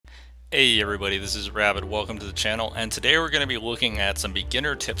Hey everybody, this is Rabbit. Welcome to the channel, and today we're going to be looking at some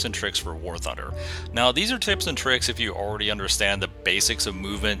beginner tips and tricks for War Thunder. Now, these are tips and tricks if you already understand the basics of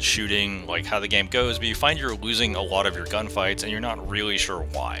movement, shooting, like how the game goes, but you find you're losing a lot of your gunfights and you're not really sure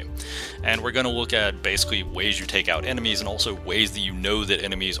why. And we're going to look at basically ways you take out enemies and also ways that you know that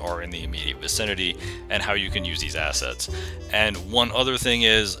enemies are in the immediate vicinity and how you can use these assets. And one other thing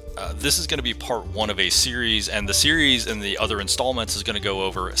is, this is going to be part one of a series, and the series and the other installments is going to go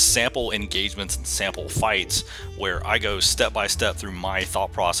over sample engagements and sample fights, where I go step by step through my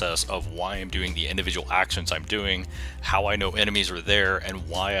thought process of why I'm doing the individual actions I'm doing, how I know enemies are there, and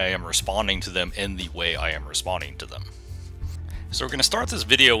why I am responding to them in the way I am responding to them. So we're going to start this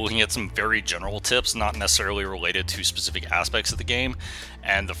video looking at some very general tips, not necessarily related to specific aspects of the game.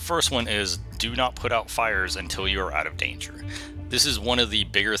 And the first one is, do not put out fires until you are out of danger. This is one of the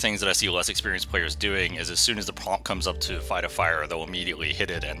bigger things that I see less experienced players doing, is as soon as the prompt comes up to fight a fire, they'll immediately hit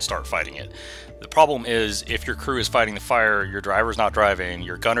it and start fighting it. The problem is, if your crew is fighting the fire, your driver's not driving,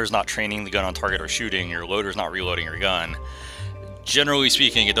 your gunner's not training the gun on target or shooting, your loader's not reloading your gun. Generally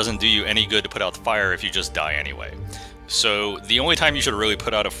speaking, it doesn't do you any good to put out the fire if you just die anyway. So the only time you should really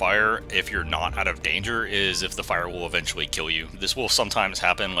put out a fire if you're not out of danger is if the fire will eventually kill you. This will sometimes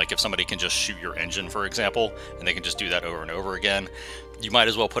happen, like if somebody can just shoot your engine, for example, and they can just do that over and over again. You might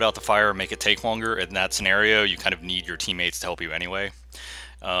as well put out the fire, make it take longer. In that scenario, you kind of need your teammates to help you anyway.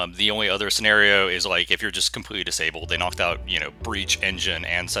 The only other scenario is like if you're just completely disabled, they knocked out, breach engine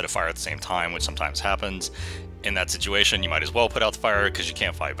and set a fire at the same time, which sometimes happens. In that situation, you might as well put out the fire because you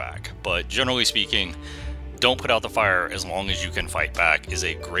can't fight back. But generally speaking, don't put out the fire as long as you can fight back is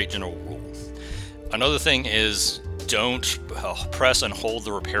a great general rule. Another thing is, don't press and hold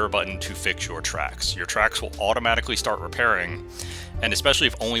the repair button to fix your tracks. Your tracks will automatically start repairing, and especially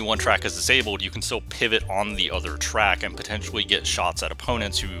if only one track is disabled, you can still pivot on the other track and potentially get shots at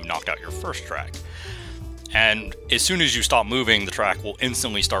opponents who knocked out your first track. And as soon as you stop moving, the track will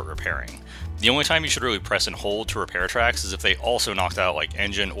instantly start repairing. The only time you should really press and hold to repair tracks is if they also knocked out like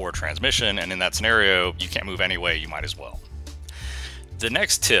engine or transmission, and in that scenario, you can't move anyway, you might as well. The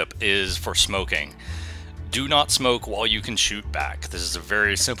next tip is for smoking. Do not smoke while you can shoot back. This is a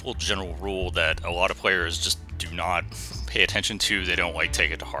very simple general rule that a lot of players just do not pay attention to. They don't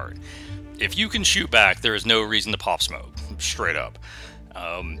take it to heart. If you can shoot back, there is no reason to pop smoke, straight up.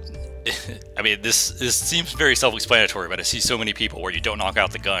 I mean, this seems very self-explanatory, but I see so many people where you don't knock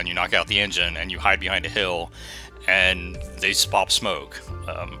out the gun, you knock out the engine, and you hide behind a hill, and they pop smoke.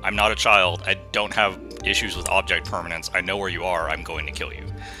 I'm not a child. I don't have issues with object permanence. I know where you are. I'm going to kill you.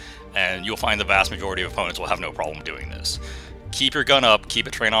 And you'll find the vast majority of opponents will have no problem doing this. Keep your gun up, keep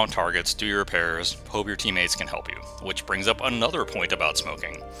it trained on targets, do your repairs, hope your teammates can help you. Which brings up another point about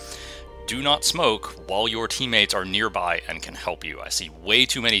smoking. Do not smoke while your teammates are nearby and can help you. I see way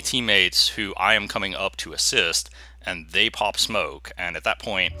too many teammates who I am coming up to assist, and they pop smoke, and at that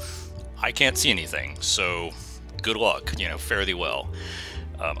point, I can't see anything. So, good luck. Fare thee well.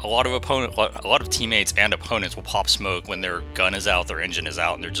 A lot of teammates and opponents will pop smoke when their gun is out, their engine is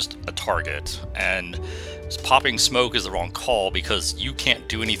out, and they're just a target. And popping smoke is the wrong call because you can't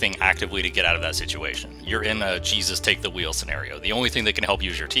do anything actively to get out of that situation. You're in a Jesus take the wheel scenario. The only thing that can help you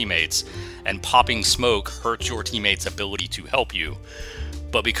is your teammates, and popping smoke hurts your teammates' ability to help you.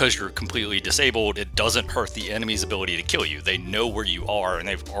 But because you're completely disabled, it doesn't hurt the enemy's ability to kill you. They know where you are, and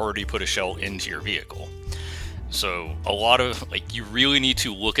they've already put a shell into your vehicle. So a lot of, you really need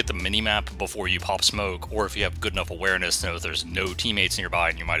to look at the minimap before you pop smoke, or if you have good enough awareness to know that there's no teammates nearby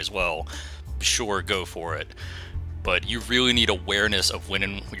and you might as well, sure, go for it. But you really need awareness of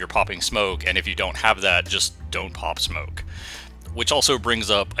when you're popping smoke, and if you don't have that, just don't pop smoke. Which also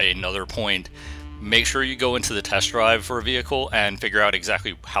brings up another point. Make sure you go into the test drive for a vehicle and figure out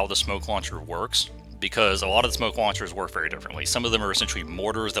exactly how the smoke launcher works, because a lot of the smoke launchers work very differently. Some of them are essentially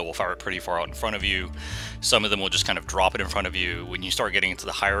mortars that will fire it pretty far out in front of you. Some of them will just kind of drop it in front of you. When you start getting into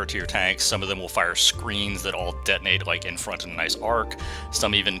the higher tier tanks, some of them will fire screens that all detonate in front in a nice arc.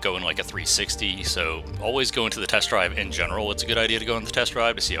 Some even go in a 360. So always go into the test drive in general. It's a good idea to go into the test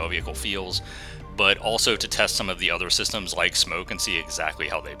drive to see how a vehicle feels, but also to test some of the other systems like smoke and see exactly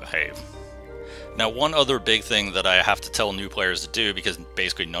how they behave. Now, one other big thing that I have to tell new players to do, because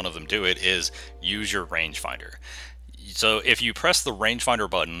basically none of them do it, is use your rangefinder. So if you press the rangefinder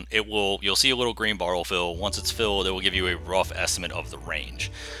button, you'll see a little green bar will fill. Once it's filled, it will give you a rough estimate of the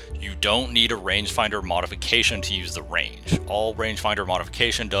range. You don't need a rangefinder modification to use the range. All rangefinder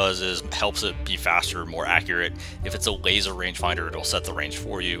modification does is helps it be faster, more accurate. If it's a laser rangefinder, it'll set the range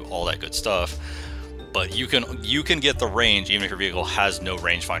for you, all that good stuff. But you can get the range even if your vehicle has no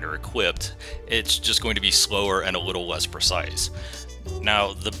rangefinder equipped. It's just going to be slower and a little less precise.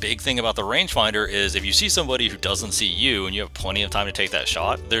 Now, the big thing about the rangefinder is if you see somebody who doesn't see you and you have plenty of time to take that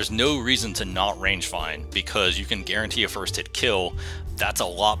shot, there's no reason to not range find because you can guarantee a first hit kill. That's a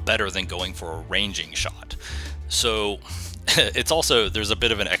lot better than going for a ranging shot. So it's also, there's a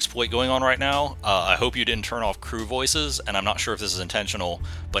bit of an exploit going on right now. I hope you didn't turn off crew voices, and I'm not sure if this is intentional,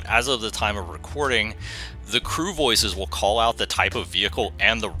 but as of the time of recording, the crew voices will call out the type of vehicle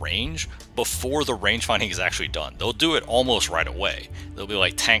and the range before the range finding is actually done. They'll do it almost right away. They'll be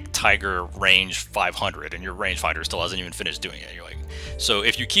like tank tiger range 500 and your rangefinder still hasn't even finished doing it. You're like, so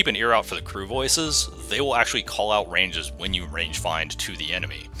if you keep an ear out for the crew voices, they will actually call out ranges when you range find to the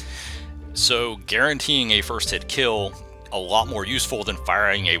enemy. So guaranteeing a first hit kill, a lot more useful than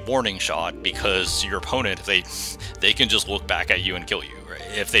firing a warning shot, because your opponent, they can just look back at you and kill you, right?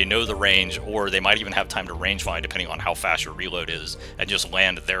 If they know the range, or they might even have time to range find depending on how fast your reload is, and just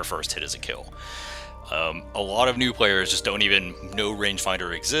land their first hit as a kill. A lot of new players just don't even know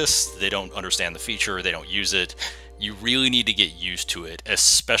rangefinder exists. They don't understand the feature, they don't use it. You really need to get used to it,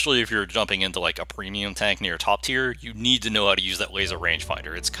 especially if you're jumping into like a premium tank near top tier. You need to know how to use that laser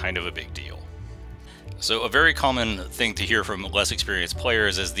rangefinder. It's kind of a big deal. So a very common thing to hear from less experienced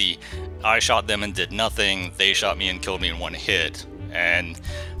players is the I shot them and did nothing, they shot me and killed me in one hit. And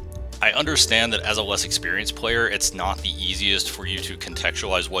I understand that as a less experienced player, it's not the easiest for you to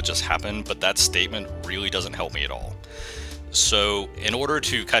contextualize what just happened, but that statement really doesn't help me at all. So in order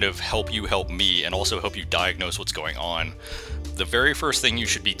to kind of help you help me and also help you diagnose what's going on, the very first thing you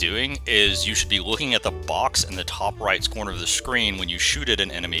should be doing is you should be looking at the box in the top right corner of the screen when you shoot at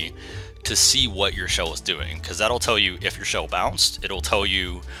an enemy to see what your shell is doing, because that'll tell you if your shell bounced, it'll tell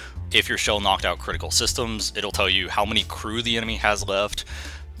you if your shell knocked out critical systems, it'll tell you how many crew the enemy has left.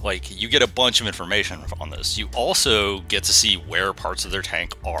 Like, you get a bunch of information on this. You also get to see where parts of their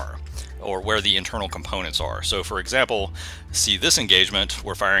tank are, or where the internal components are. So for example, see this engagement,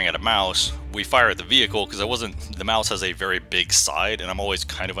 we're firing at a mouse, we fire at the vehicle because the mouse has a very big side and I'm always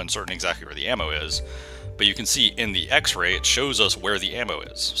kind of uncertain exactly where the ammo is. But you can see in the X-ray, it shows us where the ammo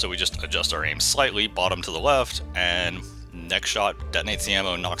is. So we just adjust our aim slightly, bottom to the left, and next shot detonates the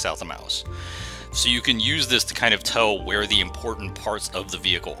ammo and knocks out the mouse. So you can use this to kind of tell where the important parts of the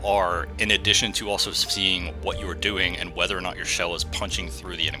vehicle are, in addition to also seeing what you're doing and whether or not your shell is punching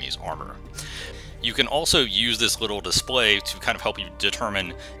through the enemy's armor. You can also use this little display to kind of help you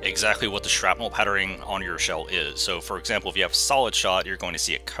determine exactly what the shrapnel patterning on your shell is. So for example, if you have solid shot, you're going to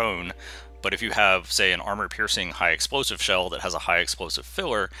see a cone. But if you have, say, an armor-piercing high-explosive shell that has a high-explosive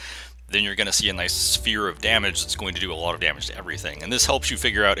filler, then you're going to see a nice sphere of damage that's going to do a lot of damage to everything. And this helps you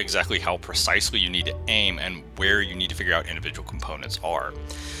figure out exactly how precisely you need to aim and where you need to figure out individual components are.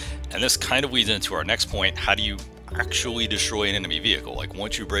 And this kind of leads into our next point: how do you actually destroy an enemy vehicle? Like,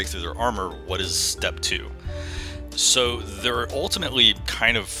 once you break through their armor, what is step 2? So there are ultimately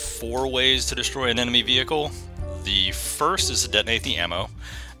kind of 4 ways to destroy an enemy vehicle. The first is to detonate the ammo.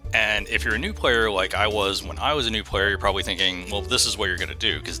 And if you're a new player like I was when I was a new player, you're probably thinking, well, this is what you're going to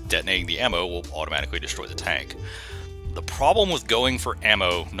do, because detonating the ammo will automatically destroy the tank. The problem with going for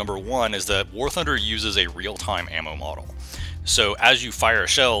ammo, number 1, is that War Thunder uses a real-time ammo model. So as you fire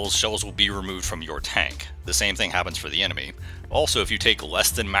shells, shells will be removed from your tank. The same thing happens for the enemy. Also, if you take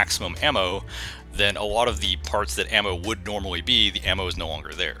less than maximum ammo, then a lot of the parts that ammo would normally be, the ammo is no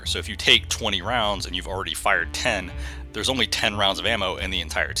longer there. So if you take 20 rounds and you've already fired 10, there's only 10 rounds of ammo in the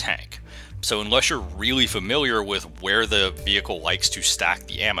entire tank. So unless you're really familiar with where the vehicle likes to stack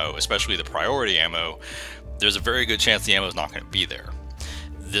the ammo, especially the priority ammo, there's a very good chance the ammo is not going to be there.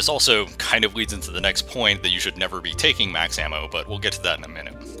 This also kind of leads into the next point, that you should never be taking max ammo, but we'll get to that in a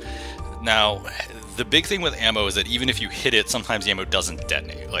minute. Now, the big thing with ammo is that even if you hit it, sometimes the ammo doesn't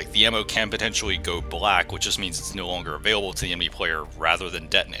detonate. Like, the ammo can potentially go black, which just means it's no longer available to the enemy player rather than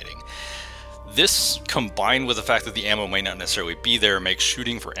detonating. This, combined with the fact that the ammo may not necessarily be there, makes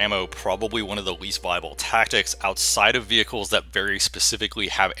shooting for ammo probably one of the least viable tactics outside of vehicles that very specifically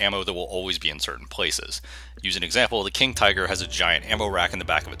have ammo that will always be in certain places. Use an example, the King Tiger has a giant ammo rack in the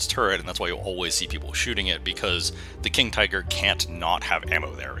back of its turret, and that's why you'll always see people shooting it, because the King Tiger can't not have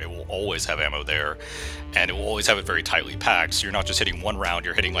ammo there. It will always have ammo there, and it will always have it very tightly packed, so you're not just hitting 1 round,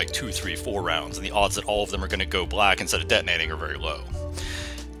 you're hitting like 2, 3, 4 rounds, and the odds that all of them are going to go black instead of detonating are very low.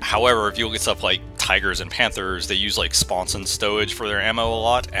 However, if you look at stuff like Tigers and Panthers, they use like sponson stowage for their ammo a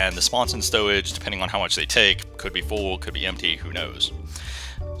lot, and the sponson stowage, depending on how much they take, could be full, could be empty, who knows.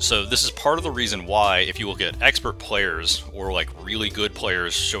 So this is part of the reason why, if you look at expert players or like really good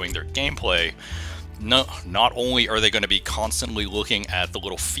players showing their gameplay, not only are they going to be constantly looking at the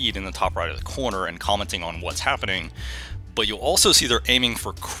little feed in the top right of the corner and commenting on what's happening, but you'll also see they're aiming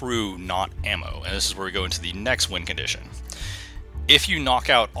for crew, not ammo. And this is where we go into the next win condition. If you knock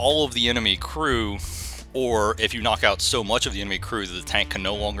out all of the enemy crew, or if you knock out so much of the enemy crew that the tank can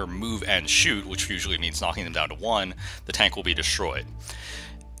no longer move and shoot, which usually means knocking them down to 1, the tank will be destroyed.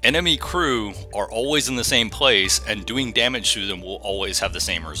 Enemy crew are always in the same place, and doing damage to them will always have the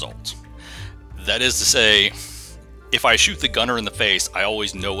same result. That is to say, if I shoot the gunner in the face, I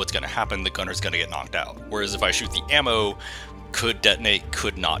always know what's going to happen. The gunner's going to get knocked out. Whereas if I shoot the ammo, could detonate,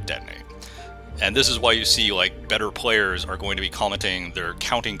 could not detonate. And this is why you see like better players are going to be commenting they're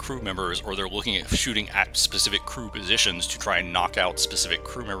counting crew members, or they're looking at shooting at specific crew positions to try and knock out specific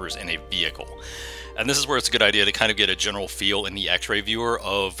crew members in a vehicle. And this is where it's a good idea to kind of get a general feel in the X-ray viewer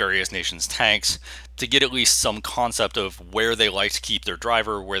of various nations' tanks to get at least some concept of where they like to keep their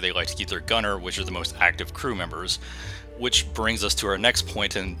driver, where they like to keep their gunner, which are the most active crew members. Which brings us to our next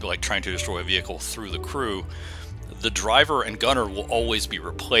point in like trying to destroy a vehicle through the crew. The driver and gunner will always be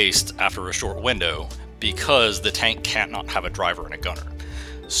replaced after a short window because the tank can't not have a driver and a gunner.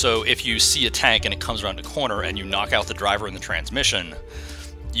 So if you see a tank and it comes around the corner and you knock out the driver and the transmission,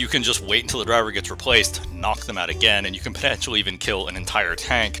 you can just wait until the driver gets replaced, knock them out again, and you can potentially even kill an entire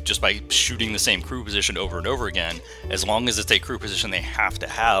tank just by shooting the same crew position over and over again, as long as it's a crew position they have to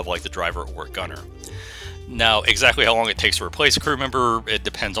have, like the driver or gunner. Now, exactly how long it takes to replace a crew member, it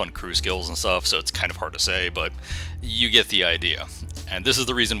depends on crew skills and stuff, so it's kind of hard to say, but you get the idea. And this is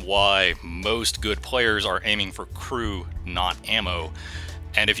the reason why most good players are aiming for crew, not ammo.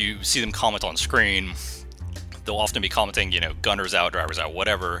 And if you see them comment on screen, they'll often be commenting, you know, gunners out, drivers out,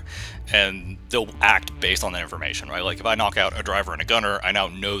 whatever, and they'll act based on that information, right? Like if I knock out a driver and a gunner, I now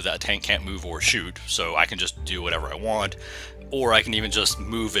know that tank can't move or shoot, so I can just do whatever I want, or I can even just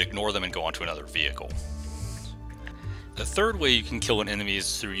move, ignore them, and go onto another vehicle. The third way you can kill an enemy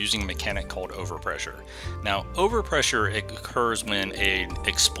is through using a mechanic called overpressure. Now, overpressure occurs when an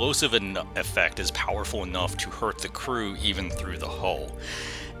explosive effect is powerful enough to hurt the crew even through the hull.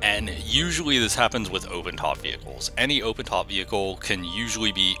 And usually this happens with open-top vehicles. Any open-top vehicle can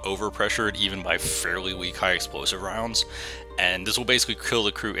usually be overpressured even by fairly weak high explosive rounds, and this will basically kill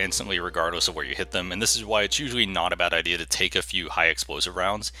the crew instantly regardless of where you hit them, and this is why it's usually not a bad idea to take a few high explosive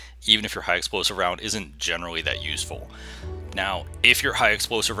rounds, even if your high explosive round isn't generally that useful. Now, if your high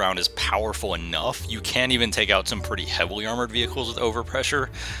explosive round is powerful enough, you can even take out some pretty heavily armored vehicles with overpressure,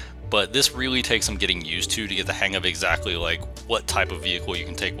 but this really takes some getting used to get the hang of exactly like what type of vehicle you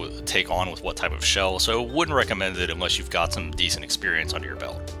can take on with what type of shell, so wouldn't recommend it unless you've got some decent experience under your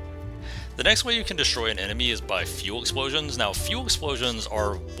belt. The next way you can destroy an enemy is by fuel explosions. Now, fuel explosions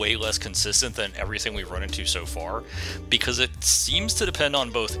are way less consistent than everything we've run into so far, because it seems to depend on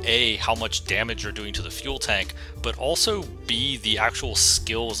both A, how much damage you're doing to the fuel tank, but also B, the actual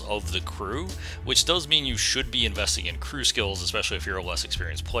skills of the crew, which does mean you should be investing in crew skills, especially if you're a less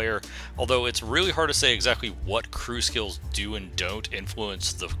experienced player, although it's really hard to say exactly what crew skills do and don't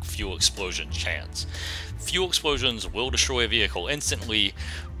influence the fuel explosion chance. Fuel explosions will destroy a vehicle instantly,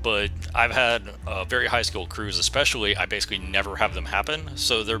 but I've had very high skill crews especially, I basically never have them happen,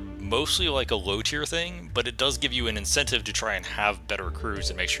 so they're mostly like a low tier thing, but it does give you an incentive to try and have better crews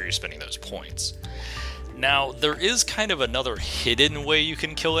and make sure you're spending those points. Now, there is kind of another hidden way you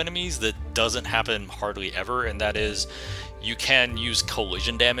can kill enemies that doesn't happen hardly ever, and that is you can use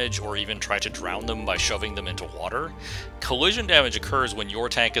collision damage or even try to drown them by shoving them into water. Collision damage occurs when your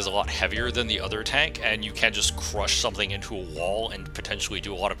tank is a lot heavier than the other tank and you can just crush something into a wall and potentially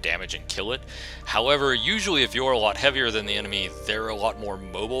do a lot of damage and kill it. However, usually if you're a lot heavier than the enemy, they're a lot more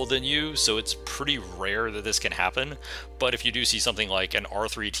mobile than you, so it's pretty rare that this can happen. But if you do see something like an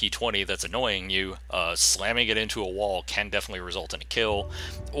R3 T20 that's annoying you, slamming it into a wall can definitely result in a kill.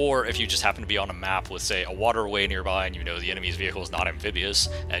 Or if you just happen to be on a map with, say, a waterway nearby and you know the enemy's vehicle is not amphibious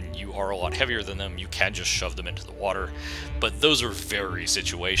and you are a lot heavier than them, you can just shove them into the water. But those are very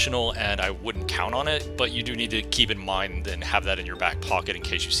situational and I wouldn't count on it, but you do need to keep in mind and have that in your back pocket in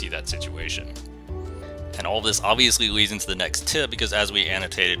case you see that situation. And all of this obviously leads into the next tip, because as we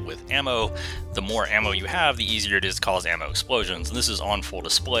annotated with ammo, the more ammo you have, the easier it is to cause ammo explosions. And this is on full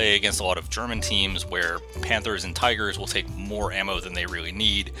display against a lot of German teams where Panthers and Tigers will take more ammo than they really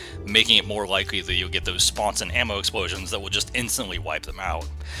need, making it more likely that you'll get those spontan ammo explosions that will just instantly wipe them out.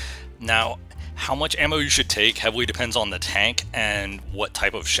 Now, how much ammo you should take heavily depends on the tank and what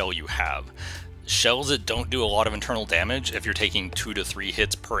type of shell you have. Shells that don't do a lot of internal damage, if you're taking 2 to 3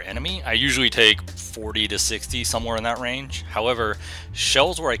 hits per enemy, I usually take 40 to 60, somewhere in that range. However,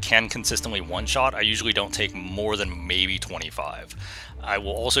 shells where I can consistently one-shot, I usually don't take more than maybe 25. I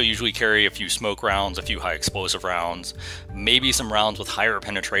will also usually carry a few smoke rounds, a few high explosive rounds, maybe some rounds with higher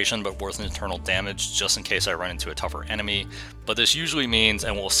penetration but worse internal damage just in case I run into a tougher enemy. But this usually means,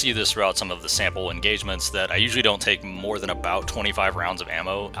 and we'll see this throughout some of the sample engagements, that I usually don't take more than about 25 rounds of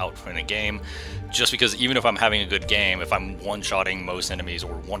ammo out in a game, just because even if I'm having a good game, if I'm one-shotting most enemies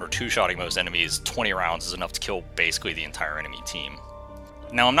or one or two-shotting most enemies, 20 rounds is enough to kill basically the entire enemy team.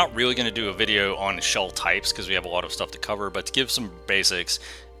 Now, I'm not really going to do a video on shell types because we have a lot of stuff to cover, but to give some basics,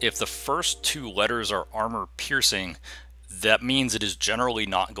 if the first two letters are armor piercing, that means it is generally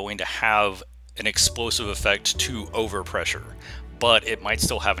not going to have an explosive effect to overpressure, but it might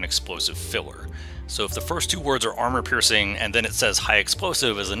still have an explosive filler. So if the first two words are armor piercing and then it says high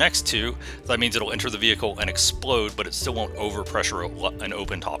explosive as the next two, that means it'll enter the vehicle and explode, but it still won't overpressure an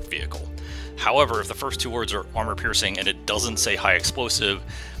open top vehicle. However, if the first two words are armor piercing and it doesn't say high explosive,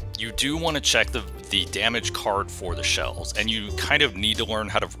 you do want to check the damage card for the shells, and you kind of need to learn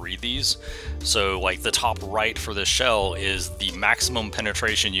how to read these. So like the top right for the shell is the maximum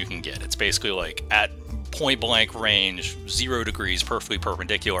penetration you can get. It's basically like at point blank range, 0 degrees, perfectly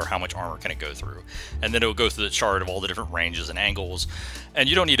perpendicular, how much armor can it go through? And then it will go through the chart of all the different ranges and angles. And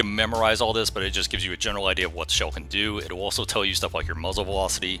you don't need to memorize all this, but it just gives you a general idea of what the shell can do. It'll also tell you stuff like your muzzle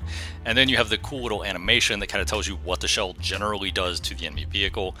velocity. And then you have the cool little animation that kind of tells you what the shell generally does to the enemy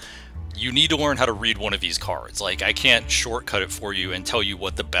vehicle. You need to learn how to read one of these cards. Like, I can't shortcut it for you and tell you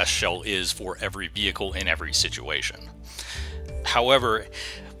what the best shell is for every vehicle in every situation. However,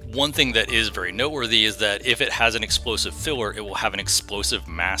 one thing that is very noteworthy is that if it has an explosive filler, it will have an explosive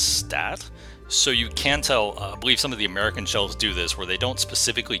mass stat. So you can tell, I believe some of the American shells do this, where they don't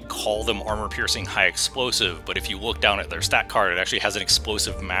specifically call them armor-piercing high explosive, but if you look down at their stat card, it actually has an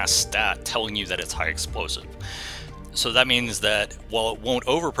explosive mass stat telling you that it's high explosive. So that means that while it won't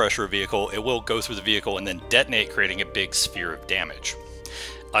overpressure a vehicle, it will go through the vehicle and then detonate, creating a big sphere of damage.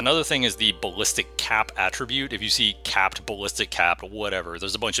 Another thing is the ballistic cap attribute. If you see capped, ballistic capped, whatever,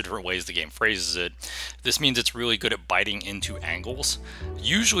 there's a bunch of different ways the game phrases it. This means it's really good at biting into angles.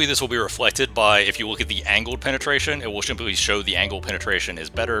 Usually this will be reflected by, if you look at the angled penetration, it will simply show the angled penetration is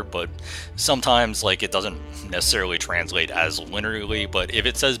better, but sometimes like it doesn't necessarily translate as linearly. But if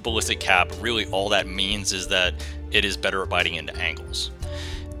it says ballistic cap, really all that means is that it is better at biting into angles.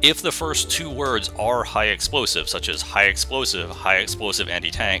 If the first two words are high explosive, such as high explosive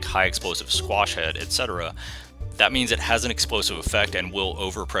anti-tank, high explosive squash head, etc., that means it has an explosive effect and will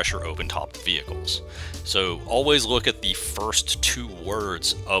overpressure open-topped vehicles. So always look at the first two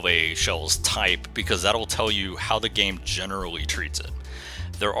words of a shell's type, because that'll tell you how the game generally treats it.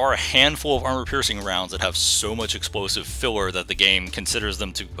 There are a handful of armor-piercing rounds that have so much explosive filler that the game considers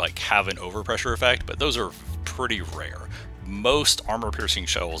them to like have an overpressure effect, but those are pretty rare. Most armor-piercing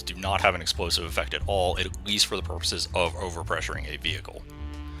shells do not have an explosive effect at all, at least for the purposes of overpressuring a vehicle.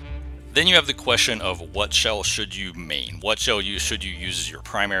 Then you have the question of what shell should you main? What shell should you use as your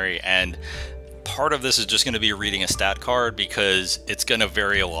primary? And part of this is just going to be reading a stat card, because it's going to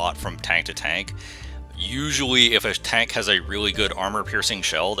vary a lot from tank to tank. Usually if a tank has a really good armor-piercing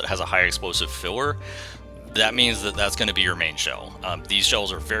shell that has a high explosive filler, that means that that's going to be your main shell. These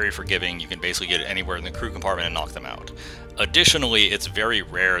shells are very forgiving. You can basically get it anywhere in the crew compartment and knock them out. Additionally, it's very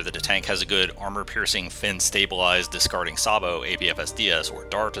rare that a tank has a good armor-piercing, fin-stabilized, discarding Sabo, APFSDS, or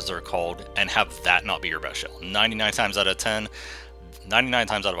Dart as they're called, and have that not be your best shell. 99 times out of 10, 99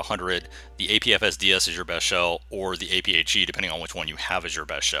 times out of 100, the APFSDS is your best shell, or the APHE, depending on which one you have as your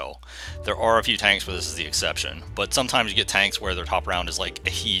best shell. There are a few tanks where this is the exception, but sometimes you get tanks where their top round is like a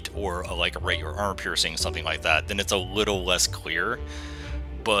heat or like a regular armor piercing, something like that. Then it's a little less clear.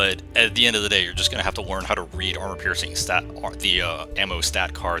 But at the end of the day, you're just going to have to learn how to read armor-piercing ammo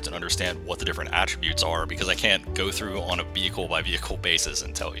stat cards and understand what the different attributes are, because I can't go through on a vehicle-by-vehicle basis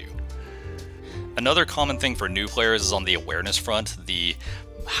and tell you. Another common thing for new players is on the awareness front, the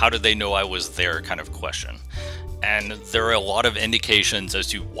how did they know I was there kind of question. And there are a lot of indications as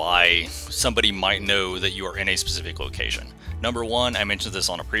to why somebody might know that you are in a specific location. Number one, I mentioned this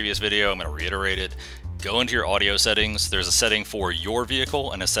on a previous video, I'm going to reiterate it. Go into your audio settings. There's a setting for your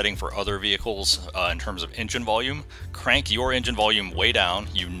vehicle and a setting for other vehicles in terms of engine volume. Crank your engine volume way down.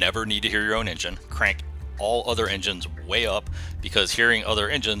 You never need to hear your own engine. Crank all other engines way up, because hearing other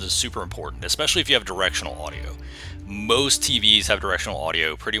engines is super important, especially if you have directional audio. Most TVs have directional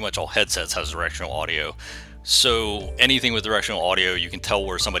audio. Pretty much all headsets has directional audio. So anything with directional audio, you can tell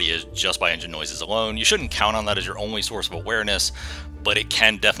where somebody is just by engine noises alone. You shouldn't count on that as your only source of awareness, but it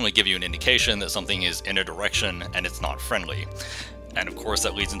can definitely give you an indication that something is in a direction and it's not friendly. And of course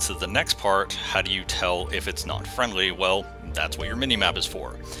that leads into the next part. How do you tell if it's not friendly? Well, that's what your minimap is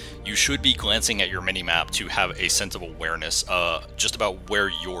for. You should be glancing at your minimap to have a sense of awareness just about where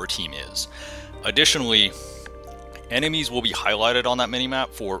your team is. Additionally, enemies will be highlighted on that minimap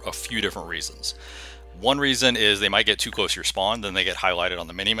for a few different reasons. One reason is they might get too close to your spawn, then they get highlighted on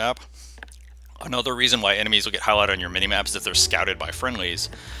the minimap. Another reason why enemies will get highlighted on your minimap is if they're scouted by friendlies.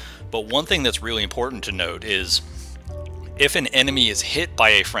 But one thing that's really important to note is if an enemy is hit by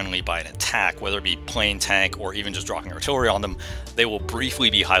a friendly by an attack, whether it be plane, tank, or even just dropping artillery on them, they will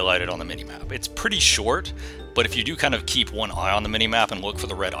briefly be highlighted on the minimap. It's pretty short, but if you do kind of keep one eye on the minimap and look for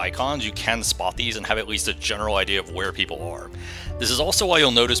the red icons, you can spot these and have at least a general idea of where people are. This is also why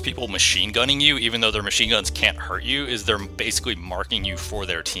you'll notice people machine gunning you, even though their machine guns can't hurt you, is they're basically marking you for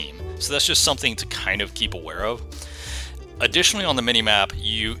their team. So that's just something to kind of keep aware of. Additionally, on the minimap,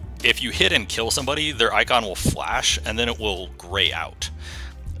 if you hit and kill somebody, their icon will flash and then it will gray out.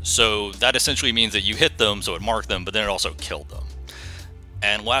 So that essentially means that you hit them, so it marked them, but then it also killed them.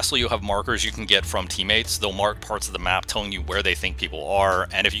 And lastly, you'll have markers you can get from teammates. They'll mark parts of the map telling you where they think people are.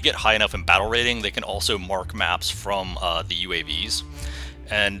 And if you get high enough in battle rating, they can also mark maps from the UAVs.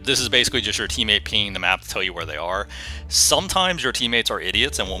 And this is basically just your teammate pinging the map to tell you where they are. Sometimes your teammates are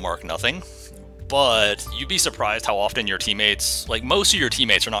idiots and will mark nothing. But you'd be surprised how often your teammates, like most of your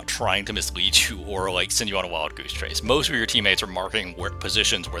teammates, are not trying to mislead you or like send you on a wild goose chase. Most of your teammates are marking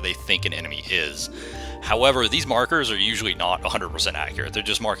positions where they think an enemy is. However, these markers are usually not 100% accurate. They're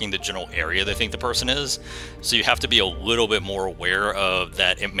just marking the general area they think the person is. So you have to be a little bit more aware of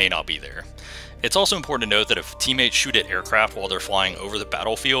that it may not be there. It's also important to note that if teammates shoot at aircraft while they're flying over the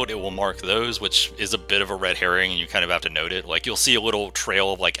battlefield, it will mark those, which is a bit of a red herring, and you kind of have to note it. Like, you'll see a little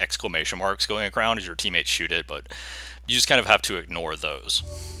trail of like exclamation marks going around as your teammates shoot it, but you just kind of have to ignore those.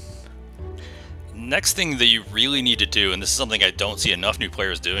 Next thing that you really need to do, and this is something I don't see enough new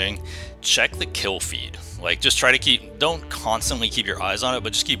players doing, check the kill feed. Like, just try to don't constantly keep your eyes on it,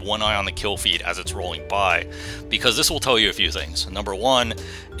 but just keep one eye on the kill feed as it's rolling by, because this will tell you a few things. Number one,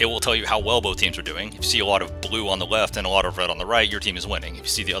 it will tell you how well both teams are doing. If you see a lot of blue on the left and a lot of red on the right, your team is winning. If you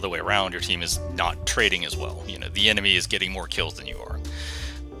see the other way around, your team is not trading as well. You know, the enemy is getting more kills than you are.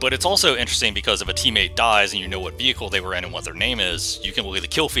 But it's also interesting because if a teammate dies and you know what vehicle they were in and what their name is, you can look at the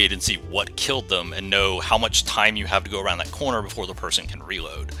kill feed and see what killed them and know how much time you have to go around that corner before the person can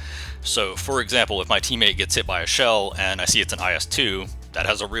reload. So for example, if my teammate gets hit by a shell and I see it's an IS-2 that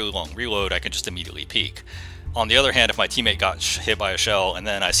has a really long reload, I can just immediately peek. On the other hand, if my teammate got hit by a shell and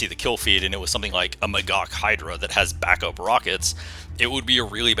then I see the kill feed and it was something like a Magok Hydra that has backup rockets, it would be a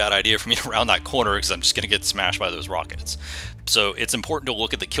really bad idea for me to round that corner because I'm just going to get smashed by those rockets. So it's important to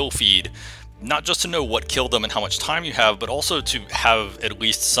look at the kill feed, not just to know what killed them and how much time you have, but also to have at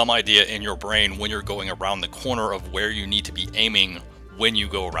least some idea in your brain when you're going around the corner of where you need to be aiming when you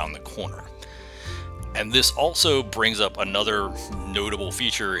go around the corner. And this also brings up another notable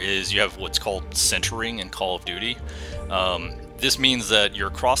feature is you have what's called centering in Call of Duty. This means that your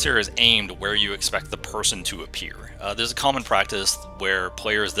crosshair is aimed where you expect the person to appear. There's a common practice where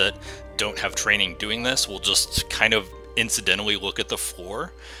players that don't have training doing this will just kind of incidentally look at the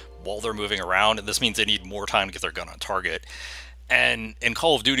floor while they're moving around, and this means they need more time to get their gun on target. And in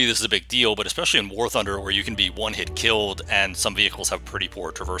Call of Duty, this is a big deal, but especially in War Thunder, where you can be one-hit killed and some vehicles have pretty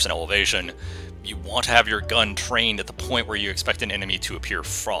poor traverse and elevation, you want to have your gun trained at the point where you expect an enemy to appear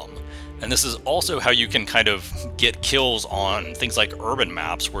from. And this is also how you can kind of get kills on things like urban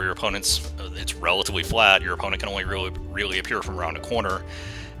maps, where your opponent's, it's relatively flat, your opponent can only really appear from around a corner.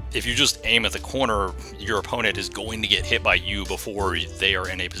 If you just aim at the corner, your opponent is going to get hit by you before they are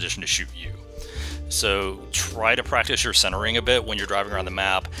in a position to shoot you. So try to practice your centering a bit when you're driving around the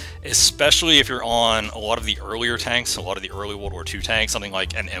map, especially if you're on a lot of the earlier tanks, a lot of the early World War II tanks, something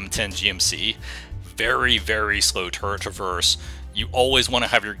like an M10 GMC. Very, very slow turret traverse. You always want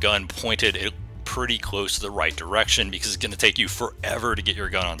to have your gun pointed pretty close to the right direction because it's going to take you forever to get your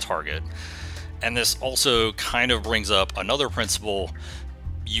gun on target. And this also kind of brings up another principle.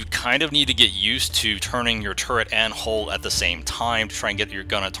 You kind of need to get used to turning your turret and hull at the same time to try and get your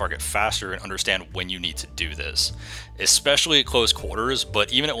gun on target faster and understand when you need to do this, especially at close quarters.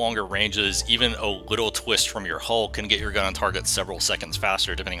 But even at longer ranges, even a little twist from your hull can get your gun on target several seconds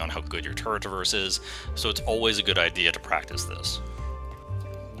faster depending on how good your turret traverse is, so it's always a good idea to practice this.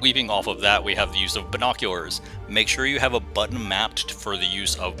 Leaping off of that, we have the use of binoculars. Make sure you have a button mapped for the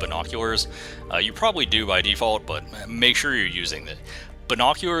use of binoculars. You probably do by default, but make sure you're using it.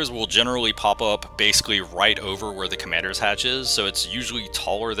 Binoculars will generally pop up basically right over where the commander's hatch is, so it's usually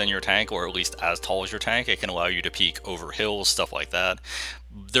taller than your tank, or at least as tall as your tank. It can allow you to peek over hills, stuff like that.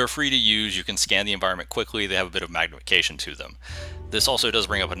 They're free to use, you can scan the environment quickly, they have a bit of magnification to them. This also does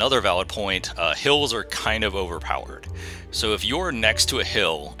bring up another valid point. Hills are kind of overpowered. So if you're next to a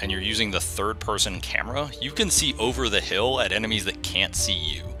hill and you're using the third person camera, you can see over the hill at enemies that can't see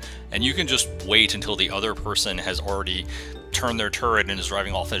you. And you can just wait until the other person has already turned their turret and is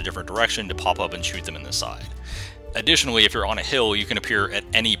driving off in a different direction to pop up and shoot them in the side. Additionally, if you're on a hill, you can appear at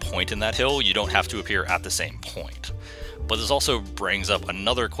any point in that hill. You don't have to appear at the same point. But this also brings up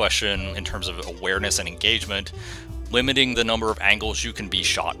another question in terms of awareness and engagement, limiting the number of angles you can be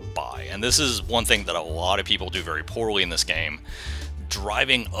shot by. And this is one thing that a lot of people do very poorly in this game.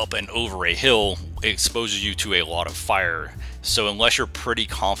 Driving up and over a hill exposes you to a lot of fire. So unless you're pretty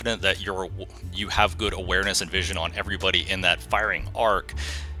confident that you have good awareness and vision on everybody in that firing arc,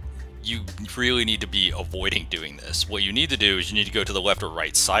 you really need to be avoiding doing this. What you need to do is you need to go to the left or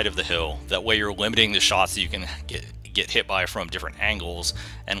right side of the hill. That way you're limiting the shots that you can get hit by from different angles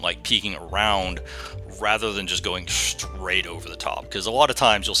and like peeking around rather than just going straight over the top. Because a lot of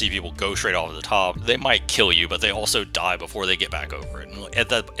times you'll see people go straight over the top. They might kill you, but they also die before they get back over it. And at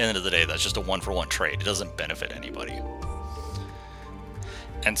the end of the day, that's just a one-for-one trade. It doesn't benefit anybody.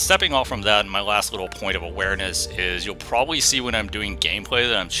 And stepping off from that, my last little point of awareness is you'll probably see when I'm doing gameplay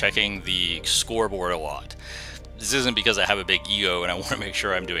that I'm checking the scoreboard a lot. This isn't because I have a big ego and I want to make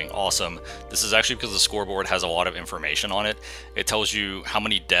sure I'm doing awesome. This is actually because the scoreboard has a lot of information on it. It tells you how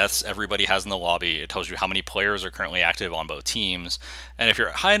many deaths everybody has in the lobby. It tells you how many players are currently active on both teams. And if you're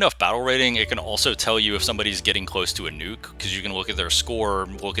at high enough battle rating, it can also tell you if somebody's getting close to a nuke, because you can look at their score,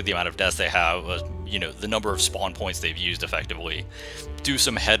 look at the amount of deaths they have, you know, the number of spawn points they've used effectively. Do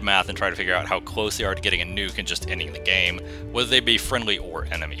some head math and try to figure out how close they are to getting a nuke and just ending the game, whether they be friendly or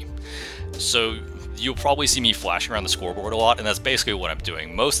enemy. So you'll probably see me flashing around the scoreboard a lot, and that's basically what I'm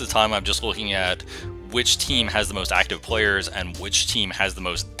doing. Most of the time I'm just looking at which team has the most active players and which team has the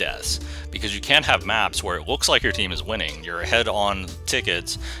most deaths, because you can have maps where it looks like your team is winning, you're ahead on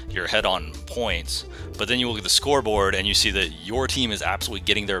tickets, you're ahead on points, but then you look at the scoreboard and you see that your team is absolutely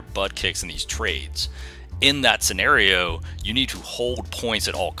getting their butt kicks in these trades. In that scenario, you need to hold points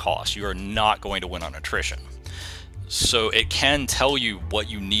at all costs. You are not going to win on attrition. So it can tell you what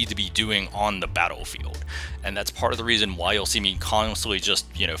you need to be doing on the battlefield. And that's part of the reason why you'll see me constantly just,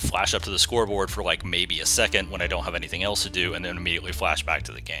 you know, flash up to the scoreboard for like maybe a second when I don't have anything else to do, and then immediately flash back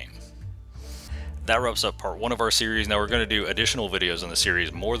to the game. That wraps up part 1 of our series. Now we're going to do additional videos in the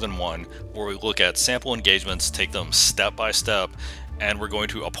series, more than one, where we look at sample engagements, take them step by step, and we're going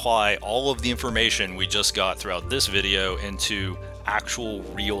to apply all of the information we just got throughout this video into actual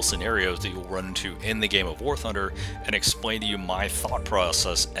real scenarios that you'll run into in the game of War Thunder, and explain to you my thought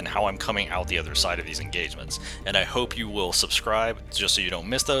process and how I'm coming out the other side of these engagements. And I hope you will subscribe just so you don't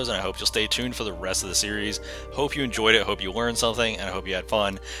miss those, and I hope you'll stay tuned for the rest of the series. Hope you enjoyed it, hope you learned something, and I hope you had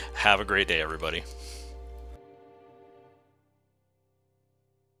fun. Have a great day, everybody.